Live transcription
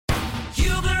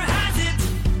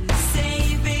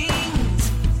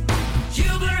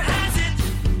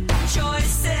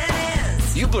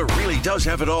does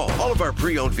have it all. All of our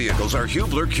pre-owned vehicles are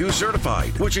Hubler Q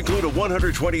certified, which include a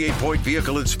 128-point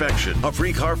vehicle inspection, a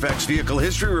free Carfax vehicle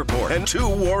history report, and 2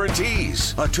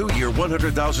 warranties. A 2-year,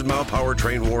 100,000-mile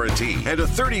powertrain warranty, and a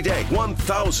 30-day,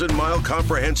 1,000-mile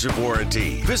comprehensive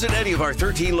warranty. Visit any of our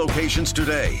 13 locations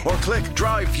today, or click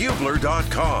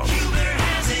drivehubler.com. Hubler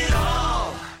has it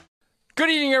all. Good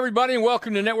evening, everybody, and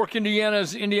welcome to Network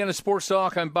Indiana's Indiana Sports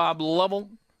Talk. I'm Bob Lovell.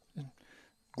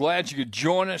 Glad you could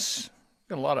join us.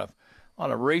 Got a lot of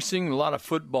racing, a lot of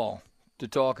football to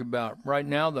talk about. Right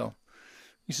now, though,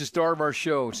 he's the star of our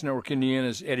show. It's Network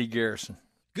Indiana's Eddie Garrison.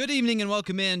 Good evening and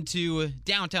welcome in to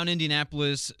downtown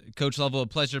Indianapolis. Coach Lovell, a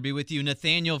pleasure to be with you.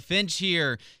 Nathaniel Finch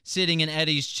here, sitting in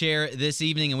Eddie's chair this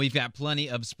evening, and we've got plenty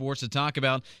of sports to talk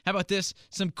about. How about this?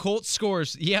 Some Colts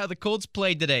scores. Yeah, the Colts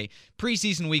played today.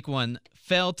 Preseason week 1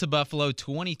 fell to Buffalo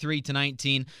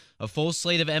 23-19. A full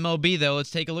slate of MLB, though.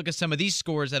 Let's take a look at some of these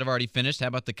scores that have already finished. How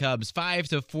about the Cubs?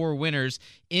 5-4 winners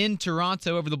in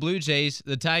Toronto over the Blue Jays.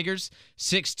 The Tigers,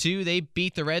 6-2. They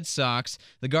beat the Red Sox.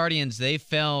 The Guardians, they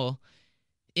fell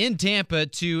in Tampa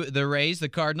to the Rays. The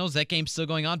Cardinals, that game's still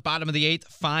going on. Bottom of the 8th,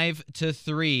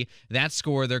 5-3. That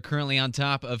score, they're currently on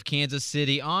top of Kansas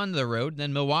City on the road.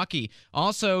 Then Milwaukee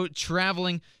also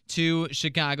traveling to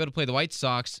Chicago to play the White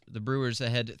Sox. The Brewers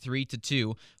ahead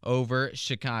 3-2 over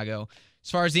Chicago. As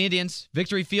far as the Indians,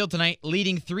 Victory Field tonight,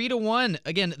 leading 3-1.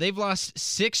 Again, they've lost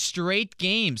 6 straight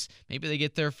games. Maybe they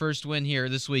get their first win here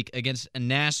this week against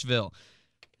Nashville.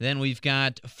 Then we've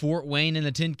got Fort Wayne and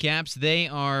the Tin Caps. They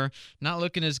are not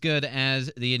looking as good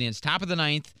as the Indians. Top of the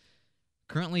 9th,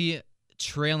 currently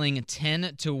trailing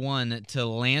 10-1 to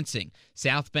Lansing.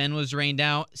 South Bend was rained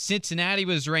out. Cincinnati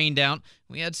was rained out.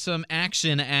 We had some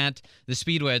action at the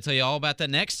Speedway. I'll tell you all about that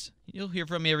next. You'll hear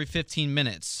from me every 15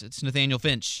 minutes. It's Nathaniel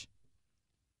Finch.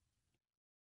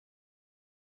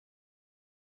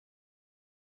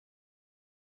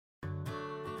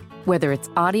 Whether it's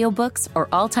audiobooks or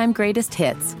all-time greatest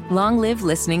hits, long live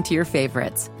listening to your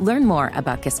favorites. Learn more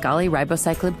about Kisqali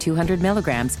Ribociclib 200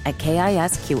 milligrams at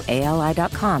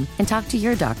KISQALI.com and talk to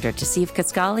your doctor to see if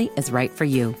Kisqali is right for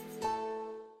you.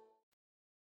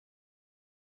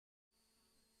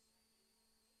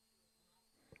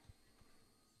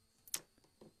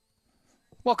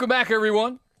 Welcome back,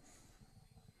 everyone.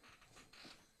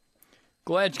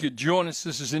 Glad you could join us.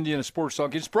 This is Indiana Sports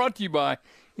Talk. It's brought to you by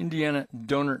Indiana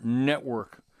Donor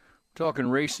Network. We're talking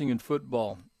racing and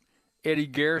football. Eddie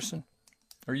Garrison,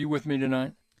 are you with me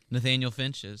tonight? Nathaniel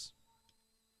Finch is.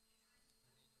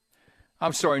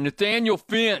 I'm sorry, Nathaniel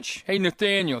Finch. Hey,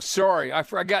 Nathaniel, sorry. I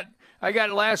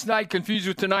got last night confused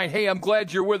with tonight. Hey, I'm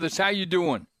glad you're with us. How you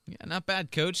doing? Yeah, not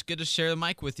bad, Coach. Good to share the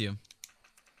mic with you.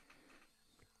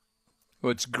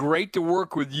 Well, it's great to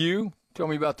work with you. Tell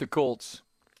me about the Colts.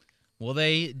 Well,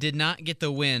 they did not get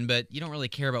the win, but you don't really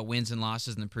care about wins and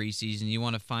losses in the preseason. You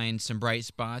want to find some bright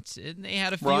spots, and they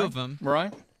had a few of them.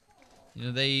 Right. You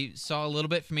know, they saw a little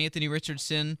bit from Anthony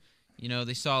Richardson. You know,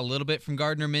 they saw a little bit from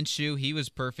Gardner Minshew. He was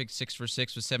perfect, 6 for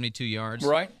 6 with 72 yards.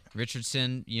 Right.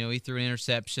 Richardson, you know, he threw an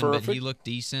interception, Perfect. but he looked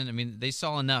decent. I mean, they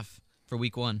saw enough for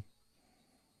week 1.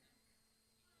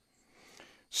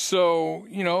 So,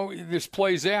 you know, this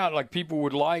plays out like people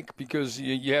would like because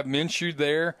you have Minshew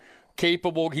there.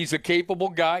 Capable. He's a capable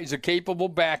guy. He's a capable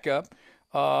backup.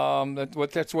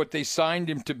 That's what they signed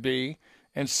him to be,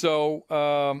 and so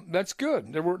that's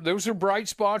good. Those are bright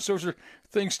spots. Those are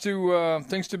things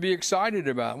to be excited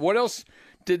about. What else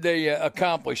did they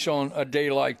accomplish on a day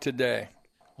like today?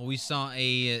 Well, we saw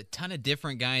a ton of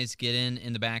different guys get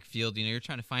in the backfield. You know, you're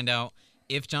trying to find out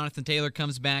if Jonathan Taylor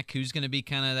comes back, who's going to be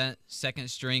kind of that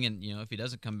second string, and you know, if he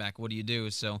doesn't come back, what do you do?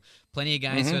 So, plenty of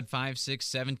guys who had 5, 6,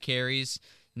 7 carries.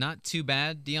 Not too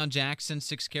bad. Deion Jackson,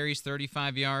 6 carries,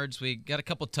 35 yards. We got a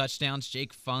couple touchdowns.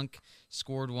 Jake Funk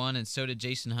scored 1, and so did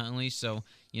Jason Huntley. So,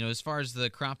 you know, as far as the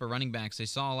crop of running backs, they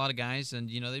saw a lot of guys, and,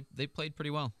 you know, they played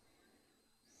pretty well.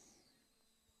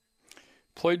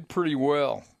 Played pretty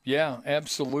well. Yeah,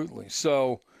 absolutely.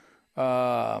 So,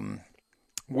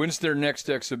 when's their next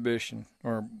exhibition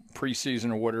or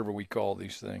preseason or whatever we call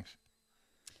these things?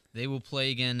 They will play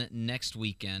again next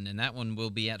weekend, and that one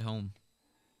will be at home.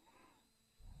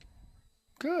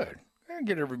 Good.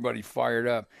 Get everybody fired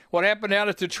up. What happened out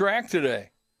at the track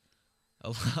today?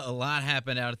 A lot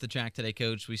happened out at the track today,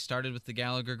 Coach. We started with the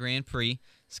Gallagher Grand Prix.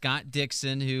 Scott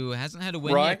Dixon, who hasn't had a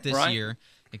win yet this year,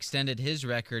 extended his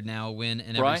record now, a win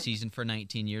in every season for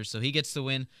 19 years. So he gets the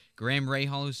win. Graham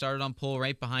Rahal, who started on pole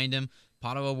right behind him.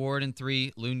 Pato Award in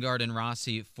 3, Lundgaard and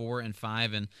Rossi 4 and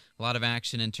 5, and a lot of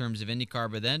action in terms of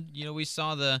IndyCar. But then, you know, we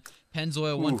saw the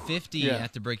Pennzoil 150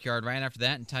 at the Brickyard right after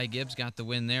that, and Ty Gibbs got the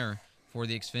win there for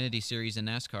the Xfinity Series in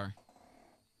NASCAR.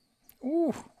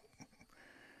 Ooh.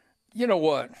 You know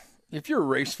what? If you're a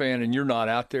race fan and you're not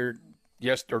out there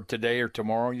or today or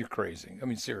tomorrow, you're crazy. I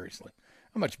mean, seriously.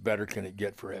 How much better can it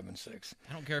get, for heaven's sakes?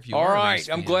 I don't care if you All are right, a race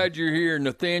fan. I'm glad you're here,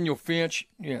 Nathaniel Finch.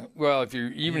 Yeah, well, if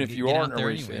you aren't a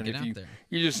race fan,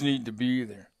 you just need to be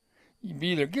there. You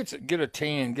be there, get a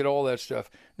tan, get all that stuff.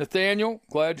 Nathaniel,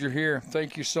 glad you're here.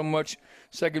 Thank you so much.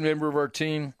 Second member of our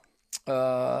team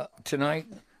tonight.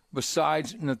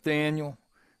 Besides Nathaniel,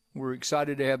 we're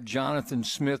excited to have Jonathan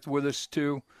Smith with us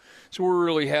too. So we're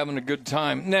really having a good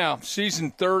time. Now,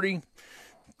 season 30.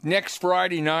 This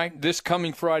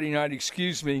coming Friday night,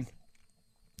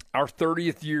 our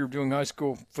 30th year of doing high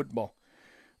school football.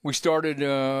 We started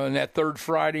on that third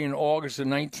Friday in August of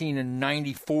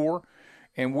 1994,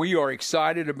 and we are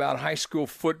excited about high school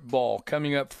football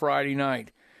coming up Friday night.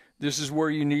 This is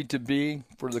where you need to be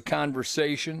for the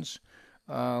conversations.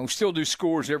 We still do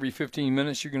scores every 15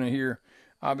 minutes. You're going to hear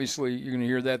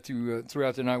that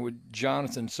throughout the night with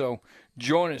Jonathan. So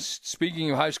join us.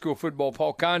 Speaking of high school football,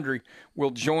 Paul Condry will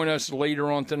join us later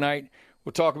on tonight.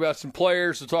 We'll talk about some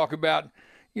players. We'll talk about,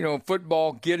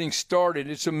 football getting started.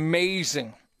 It's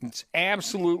amazing. It's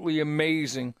absolutely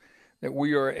amazing that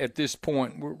we are at this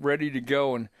point. We're ready to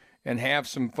go and have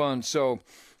some fun. So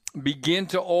begin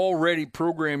to already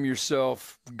program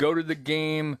yourself. Go to the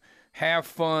game. Have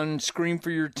fun. Scream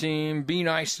for your team. Be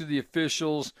nice to the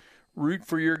officials. Root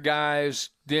for your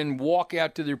guys, then walk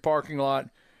out to their parking lot,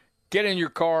 get in your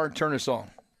car, and turn us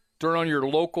on. Turn on your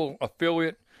local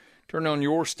affiliate, turn on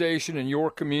your station in your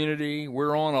community.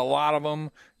 We're on a lot of them.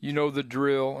 You know the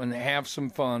drill, and have some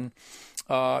fun.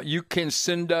 You can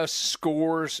send us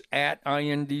scores at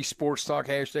IND Sports Talk,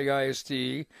 #IST.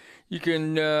 You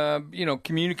can,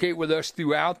 communicate with us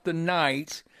throughout the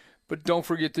night, but don't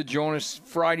forget to join us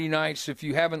Friday nights. If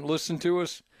you haven't listened to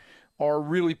us, are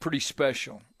really pretty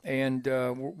special. And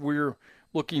we're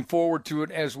looking forward to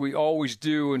it as we always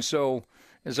do. And so,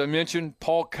 as I mentioned,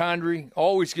 Paul Condry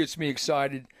always gets me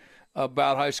excited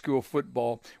about high school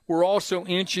football. We're also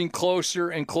inching closer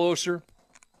and closer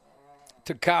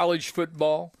to college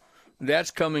football. That's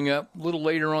coming up. A little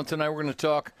later on tonight, we're going to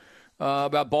talk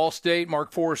about Ball State.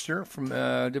 Mark Forrester from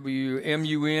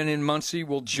WMUN in Muncie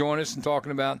will join us and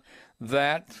talking about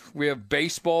that. We have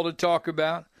baseball to talk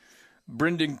about.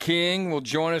 Brendan King will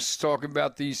join us talking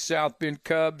about the South Bend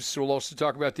Cubs. We'll also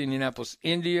talk about the Indianapolis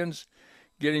Indians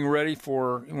getting ready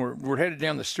we're headed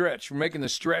down the stretch. We're making the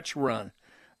stretch run.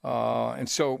 And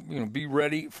so, be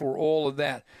ready for all of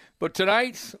that. But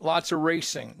tonight, lots of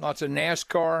racing, lots of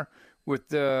NASCAR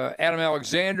with Adam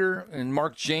Alexander and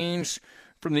Mark James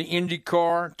from the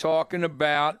IndyCar talking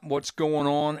about what's going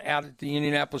on out at the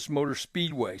Indianapolis Motor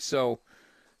Speedway. So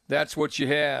that's what you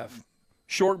have.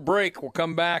 Short break. We'll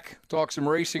come back, talk some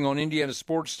racing on Indiana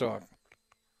Sports Talk.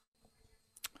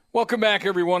 Welcome back,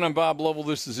 everyone. I'm Bob Lovell.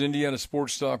 This is Indiana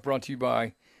Sports Talk, brought to you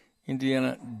by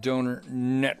Indiana Donor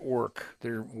Network.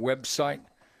 Their website,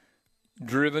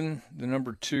 driven, 2,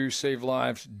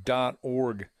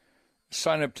 savelives.org.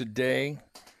 Sign up today.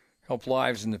 Help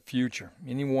lives in the future.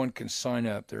 Anyone can sign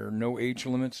up. There are no age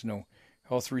limits, no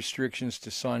health restrictions to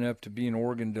sign up to be an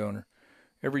organ donor.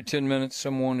 Every 10 minutes,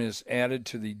 someone is added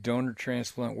to the donor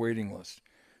transplant waiting list.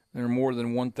 There are more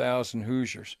than 1,000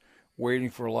 Hoosiers waiting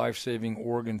for a life-saving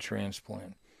organ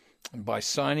transplant. And by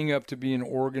signing up to be an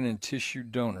organ and tissue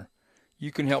donor,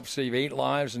 you can help save 8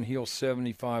 lives and heal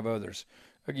 75 others.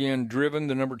 Again, driven,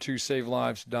 2,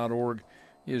 savelives.org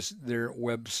is their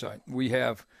website. We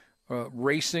have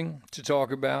racing to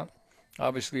talk about.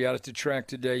 Obviously, out at the track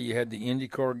today, you had the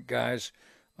IndyCar guys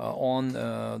on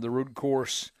the road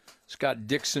course. Scott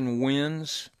Dixon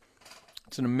wins.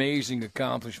 It's an amazing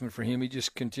accomplishment for him. He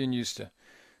just continues to,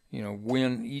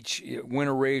 win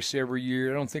a race every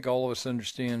year. I don't think all of us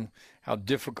understand how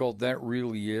difficult that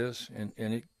really is, and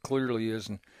it clearly is.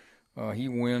 And he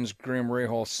wins. Graham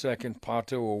Rahal second,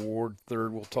 Pato Award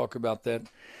third. We'll talk about that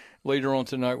later on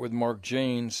tonight with Mark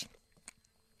James.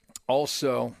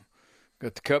 Also,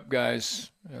 got the Cup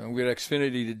guys. We got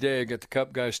Xfinity today. Got the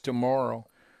Cup guys tomorrow.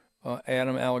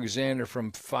 Adam Alexander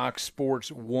from Fox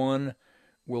Sports 1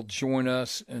 will join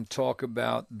us and talk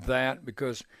about that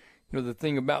because, the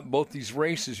thing about both these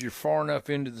races, you're far enough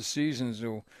into the season,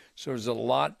 so there's a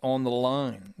lot on the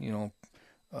line.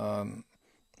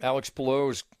 Alex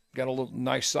Pallou's got a little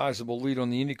nice sizable lead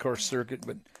on the IndyCar circuit,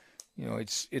 but,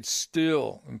 it's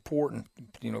still important,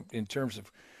 in terms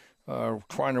of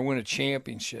trying to win a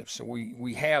championship. So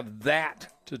we have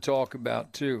that to talk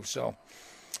about too. So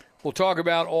we'll talk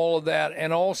about all of that,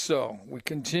 and also we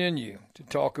continue to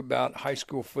talk about high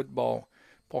school football.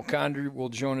 Paul Condry will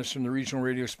join us from the Regional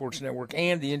Radio Sports Network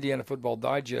and the Indiana Football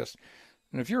Digest.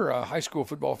 And if you're a high school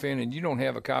football fan and you don't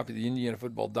have a copy of the Indiana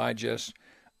Football Digest,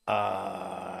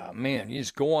 man, you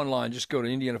just go online. Just go to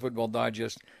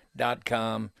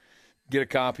IndianaFootballDigest.com. Get a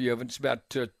copy of it. It's about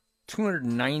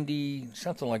 290,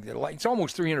 something like that. It's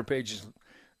almost 300 pages,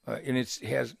 and it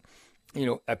has,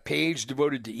 a page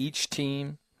devoted to each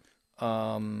team.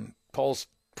 Paul's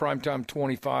Primetime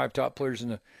 25 top players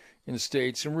in the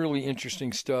state. Some really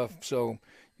interesting stuff. So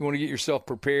you want to get yourself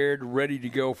prepared, ready to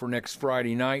go for next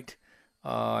Friday night.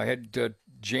 I had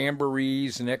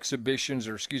jamborees and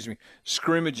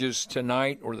scrimmages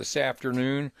tonight or this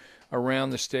afternoon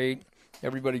around the state.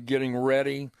 Everybody getting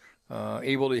ready,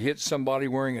 able to hit somebody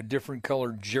wearing a different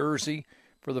colored jersey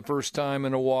for the first time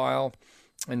in a while.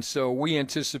 And so we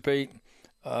anticipate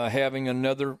having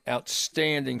another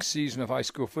outstanding season of high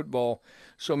school football.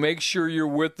 So make sure you're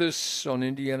with us on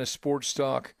Indiana Sports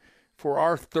Talk for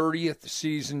our 30th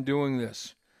season doing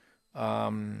this. I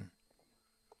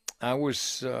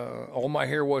was all my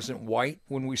hair wasn't white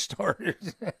when we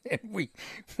started, and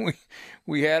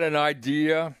we had an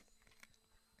idea.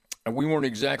 We weren't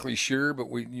exactly sure,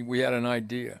 but we had an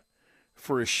idea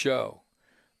for a show.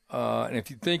 And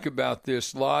if you think about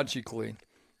this logically,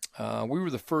 we were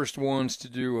the first ones to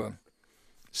do a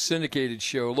syndicated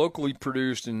show, locally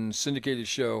produced and syndicated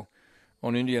show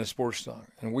on Indiana Sports Talk,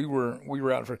 and we were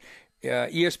out for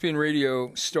ESPN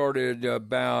Radio started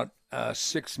about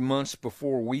 6 months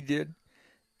before we did,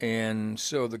 and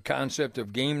so the concept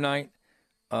of game night,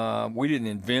 we didn't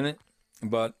invent it,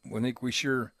 but I think we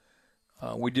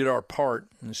did our part.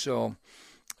 And so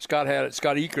Scott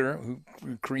Eaker,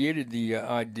 who created the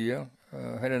idea,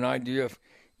 had an idea of,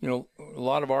 a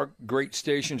lot of our great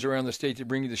stations around the state that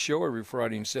bring you the show every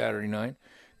Friday and Saturday night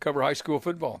cover high school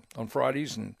football on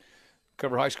Fridays and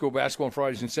cover high school basketball on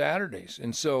Fridays and Saturdays.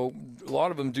 And so a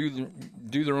lot of them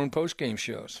do their own post-game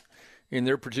shows in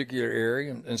their particular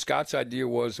area. And Scott's idea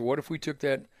was, what if we took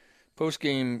that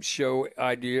post-game show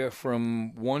idea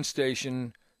from one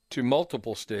station to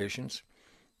multiple stations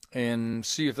and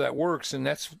see if that works? And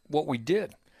that's what we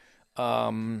did.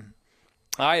 I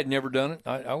had never done it.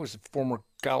 I was a former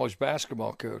college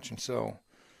basketball coach, and so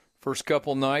first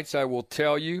couple nights, I will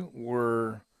tell you,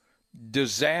 were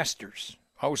disasters.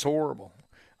 I was horrible.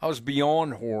 I was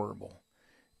beyond horrible.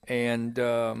 And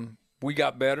we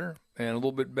got better and a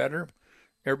little bit better.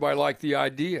 Everybody liked the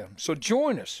idea. So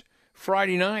join us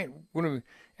Friday night. We're going to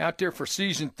be out there for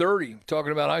season 30,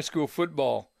 talking about high school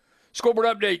football. Scoreboard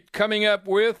update coming up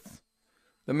with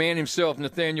the man himself,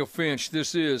 Nathaniel Finch.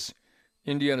 This is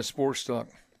Indiana Sports Talk.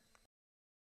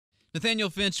 Nathaniel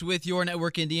Finch with your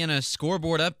Network Indiana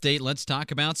scoreboard update. Let's talk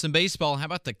about some baseball. How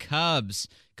about the Cubs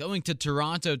going to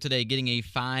Toronto today, getting a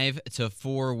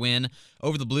 5-4 win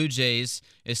over the Blue Jays?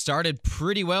 It started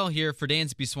pretty well here for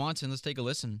Dansby Swanson. Let's take a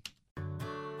listen.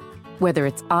 Whether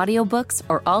it's audiobooks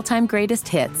or all-time greatest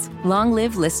hits, long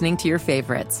live listening to your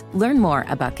favorites. Learn more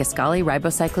about Kisqali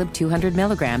Ribociclib 200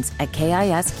 milligrams at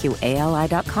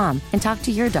KISQALI.com and talk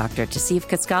to your doctor to see if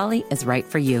Kisqali is right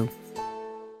for you.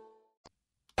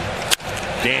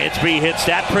 Dansby hits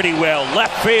that pretty well.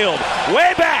 Left field,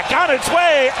 way back, on its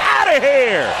way, out of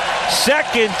here.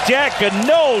 Second deck, a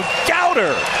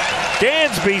no-doubter.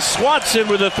 Dansby Swanson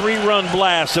with a 3-run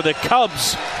blast, and the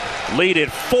Cubs lead it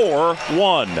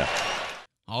 4-1.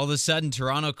 All of a sudden,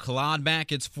 Toronto clawed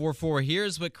back. It's 4-4.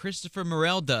 Here's what Christopher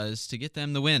Morel does to get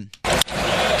them the win.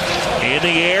 In the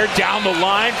air, down the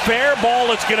line, fair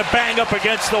ball. It's going to bang up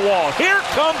against the wall. Here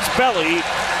comes Belly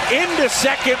into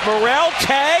second. Morel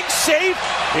tag safe.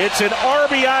 It's an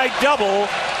RBI double.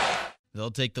 They'll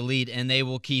take the lead, and they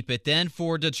will keep it. Then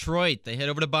for Detroit, they head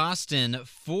over to Boston.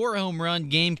 4-home-run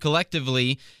game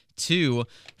collectively. 2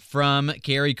 from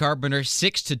Gary Carpenter.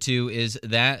 6-2 is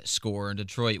that score.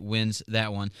 Detroit wins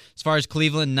that one. As far as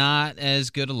Cleveland, not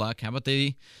as good a luck. How about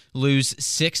they lose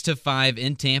 6-5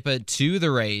 in Tampa to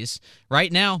the Rays?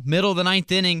 Right now, middle of the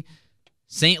 9th inning,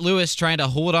 St. Louis trying to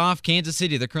hold off Kansas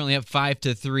City. They're currently up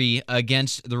 5-3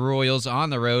 against the Royals on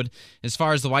the road. As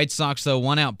far as the White Sox, though,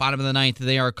 1 out, bottom of the 9th.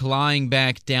 They are clawing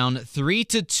back down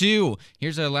 3-2.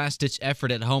 Here's their last-ditch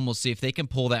effort at home. We'll see if they can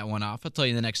pull that one off. I'll tell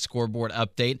you the next scoreboard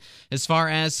update. As far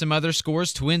as some other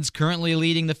scores, Twins currently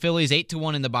leading the Phillies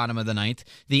 8-1 in the bottom of the 9th.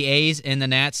 The A's and the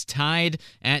Nats tied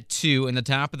at 2 in the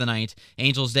top of the 9th.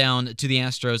 Angels down to the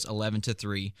Astros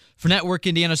 11-3. For Network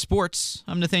Indiana Sports,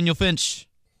 I'm Nathaniel Finch.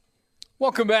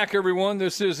 Welcome back, everyone.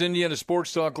 This is Indiana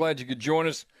Sports Talk. Glad you could join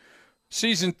us.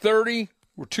 Season 30,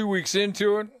 we're 2 weeks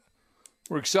into it.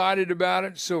 We're excited about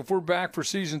it. So if we're back for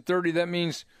season 30, that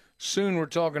means soon we're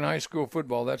talking high school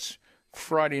football. That's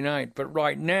Friday night. But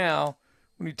right now,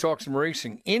 we need to talk some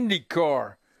racing.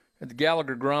 IndyCar at the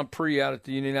Gallagher Grand Prix out at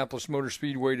the Indianapolis Motor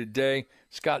Speedway today.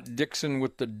 Scott Dixon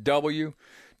with the W.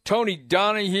 Tony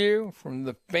Donohue from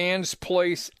the Fans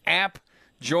Place app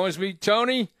joins me.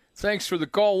 Tony, thanks for the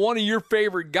call. One of your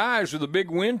favorite guys with a big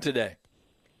win today.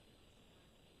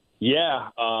 Yeah,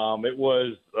 it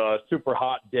was a super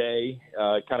hot day.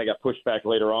 It kind of got pushed back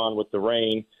later on with the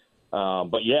rain.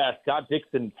 But, yeah, Scott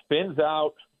Dixon spins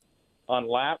out on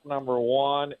lap number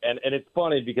 1. And it's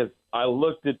funny because I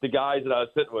looked at the guys that I was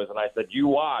sitting with, and I said, you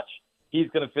watch. He's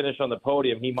going to finish on the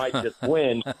podium. He might just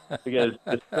win because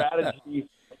the strategy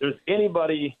 – if there's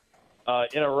anybody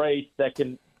in a race that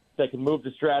can move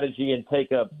the strategy and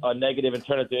take a negative and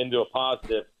turn it into a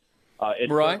positive,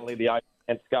 it's certainly the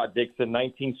and Scott Dixon,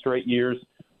 19 straight years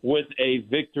with a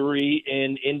victory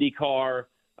in IndyCar.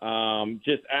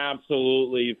 Just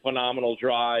absolutely phenomenal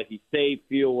drive. He saved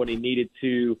fuel when he needed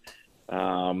to.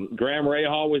 Graham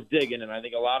Rahal was digging, and I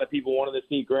think a lot of people wanted to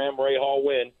see Graham Rahal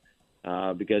win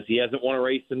because he hasn't won a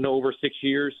race in over 6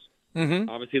 years. Mm-hmm.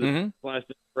 Obviously, the last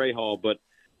Rahal, but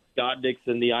Scott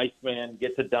Dixon, the Iceman,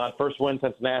 gets it done. First win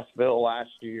since Nashville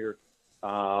last year.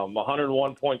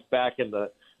 101 points back to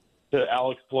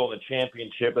Alex Palou in the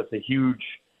championship.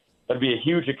 That'd be a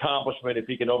huge accomplishment if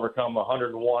he can overcome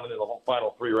 101 in the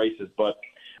final 3 races. But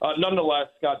nonetheless,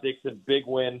 Scott Dixon, big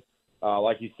win.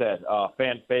 Like you said,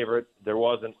 fan favorite. There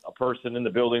wasn't a person in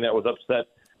the building that was upset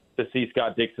to see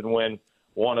Scott Dixon win.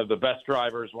 One of the best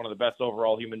drivers, one of the best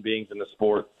overall human beings in the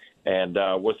sport, and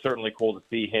was certainly cool to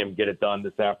see him get it done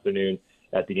this afternoon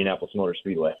at the Indianapolis Motor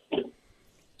Speedway.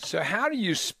 So how do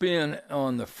you spin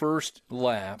on the first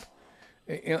lap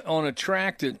on a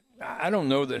track that I don't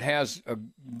know that has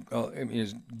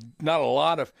is not a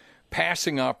lot of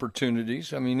passing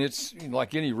opportunities? I mean, it's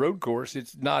like any road course;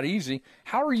 it's not easy.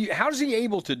 How's he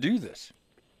able to do this?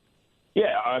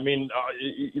 Yeah, I mean,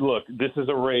 look, this is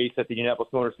a race at the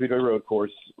Indianapolis Motor Speedway road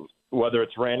course, whether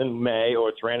it's ran in May or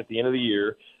it's ran at the end of the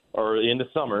year or in the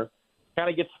summer, kind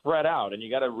of gets spread out, and you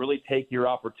got to really take your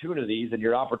opportunities, and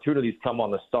your opportunities come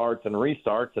on the starts and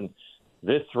restarts, and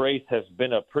this race has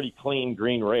been a pretty clean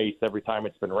green race every time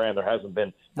it's been ran. There hasn't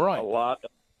been a lot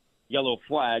of yellow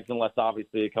flags, unless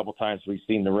obviously a couple times we've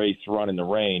seen the race run in the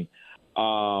rain.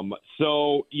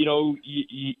 So,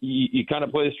 you kind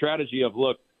of play the strategy of,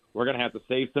 look, we're going to have to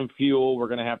save some fuel. We're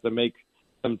going to have to make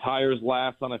some tires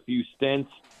last on a few stints,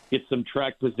 get some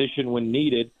track position when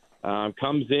needed.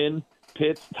 Comes in,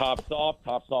 pits, tops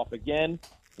off again. And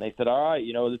they said, all right,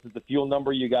 this is the fuel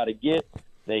number you got to get.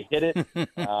 They hit it.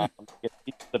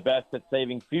 It's the best at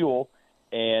saving fuel.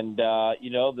 And,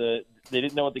 they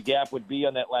didn't know what the gap would be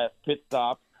on that last pit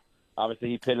stop. Obviously,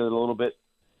 he pitted a little bit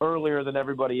earlier than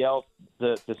everybody else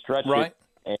to stretch it.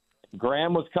 And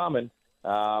Graham was coming.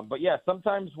 But yeah,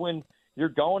 sometimes when you're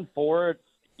going for it,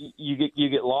 you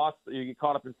get lost, you get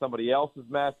caught up in somebody else's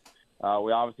mess.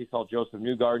 We obviously saw Joseph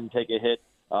Newgarden take a hit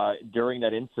during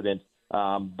that incident.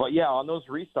 But yeah, on those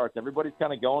restarts, everybody's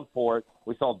kind of going for it.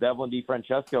 We saw Devlin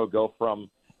DeFrancesco go from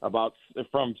 6th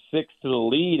to the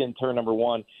lead in turn number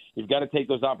 1. You've got to take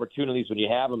those opportunities when you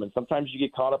have them, and sometimes you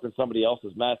get caught up in somebody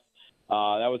else's mess.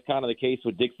 That was kind of the case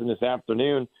with Dixon this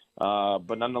afternoon.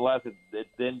 But nonetheless, it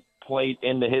then played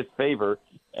into his favor.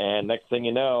 And next thing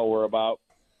you know, we're about,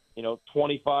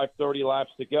 25, 30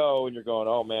 laps to go. And you're going,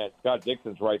 oh, man, Scott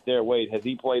Dixon's right there. Wait, has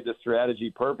he played this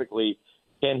strategy perfectly?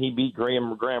 Can he beat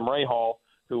Graham Rahal,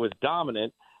 who was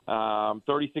dominant?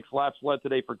 36 laps led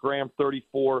today for Graham,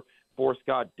 34 for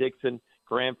Scott Dixon.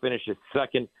 Graham finishes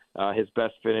second, his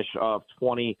best finish of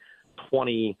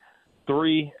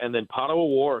 2023. And then Pato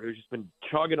O'Ward, who's just been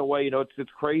chugging away.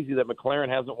 It's crazy that McLaren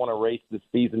hasn't won a race this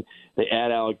season. They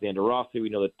add Alexander Rossi. We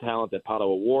know the talent that Pato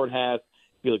O'Ward has.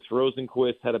 Felix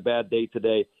Rosenquist had a bad day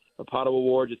today. But Pato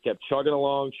O'Ward just kept chugging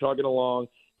along,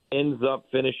 ends up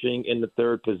finishing in the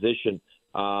 3rd position.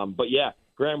 But yeah,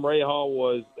 Graham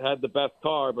Rahal had the best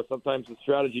car, but sometimes the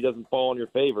strategy doesn't fall in your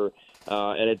favor,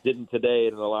 and it didn't today,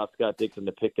 and it allowed Scott Dixon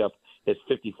to pick up his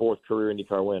 54th career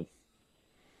IndyCar win.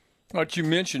 But you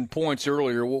mentioned points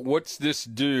earlier. What's this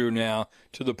do now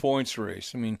to the points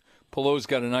race? I mean, Palou's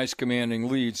got a nice commanding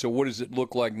lead, so what does it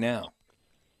look like now?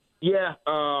 Yeah,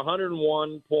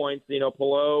 101 points.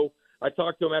 Palou, I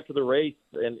talked to him after the race,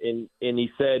 and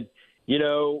he said,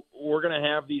 we're going to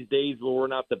have these days where we're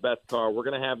not the best car. We're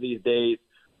going to have these days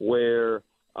where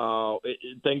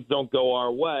things don't go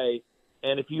our way.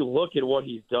 And if you look at what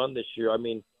he's done this year, I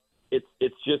mean,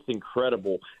 it's just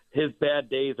incredible. His bad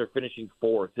days are finishing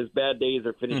 4th. His bad days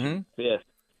are finishing 5th.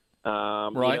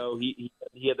 Right.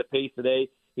 He had the pace today.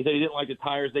 He said he didn't like the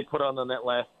tires they put on that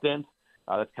last stint.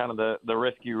 That's kind of the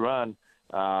risk you run.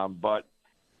 But,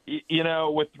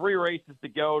 with 3 races to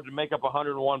go to make up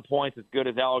 101 points as good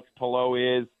as Alex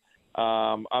Palou is,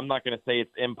 I'm not going to say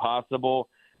it's impossible,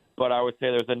 but I would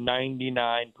say there's a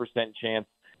 99% chance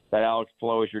that Alex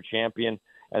Flo is your champion.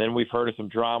 And then we've heard of some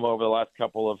drama over the last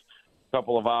couple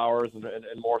of hours and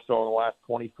more so in the last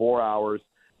 24 hours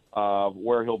of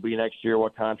where he'll be next year,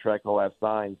 what contract he'll have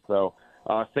signed. So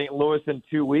St. Louis in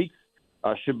 2 weeks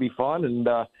should be fun. And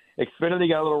Xfinity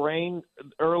got a little rain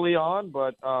early on,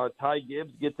 but Ty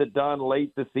Gibbs gets it done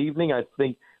late this evening. I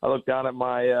think I looked down at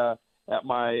my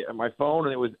phone,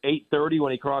 and it was 8:30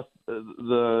 when he crossed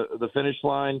the finish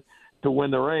line to win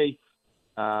the race.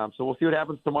 So we'll see what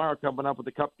happens tomorrow coming up with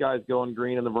the Cup guys going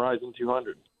green in the Verizon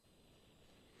 200.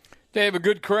 They have a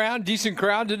good crowd, decent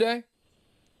crowd today.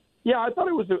 Yeah, I thought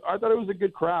it was a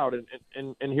good crowd,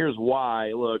 and here's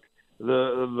why. Look,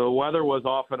 the weather was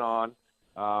off and on.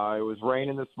 It was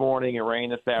raining this morning. It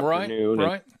rained this afternoon,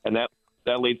 right. And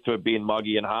that leads to it being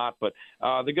muggy and hot. But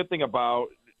the good thing about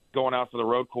going out for the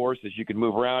road course is you can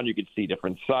move around. You can see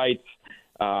different sites.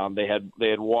 They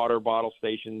had water bottle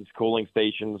stations, cooling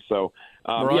stations. So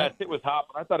yes, it was hot,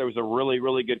 but I thought it was a really,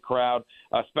 really good crowd,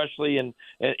 especially in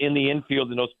the infield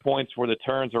in those points where the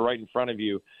turns are right in front of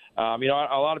you. A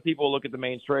lot of people look at the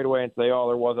main straightaway and say, "Oh,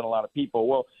 there wasn't a lot of people."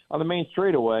 Well, on the main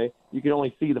straightaway, you can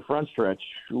only see the front stretch.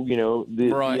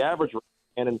 The average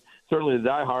fan, and certainly the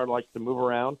diehard likes to move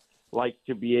around, likes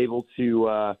to be able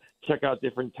to check out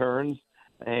different turns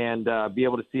and be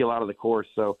able to see a lot of the course.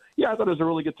 So, yeah, I thought it was a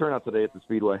really good turnout today at the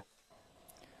Speedway.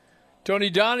 Tony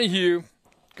Donohue,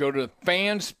 go to the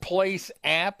Fans Place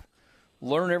app,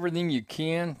 learn everything you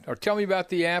can. Or tell me about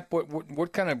the app.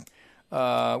 What kind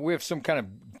of we have some kind of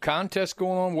contest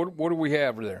going on? What do we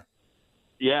have there?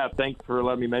 Yeah, thanks for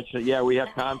letting me mention it. Yeah, we have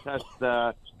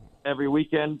contests every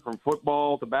weekend, from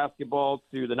football to basketball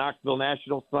to the Knoxville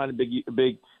Nationals, a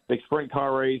big sprint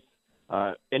car race.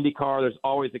 IndyCar, there's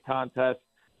always a contest.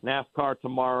 NASCAR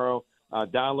tomorrow.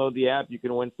 Download the app. You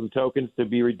can win some tokens to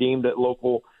be redeemed at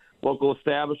local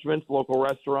establishments, local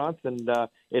restaurants, and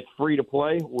it's free to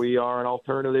play. We are an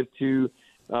alternative to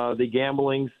the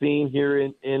gambling scene here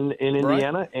in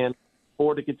Indiana, and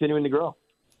forward to continuing to grow.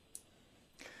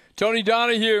 Tony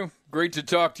Donohue, great to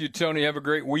talk to you, Tony. Have a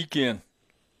great weekend.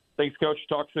 Thanks, Coach.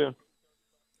 Talk soon.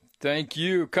 Thank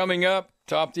you. Coming up,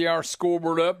 top of the hour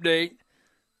scoreboard update,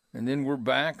 and then we're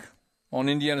back on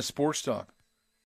Indiana Sports Talk.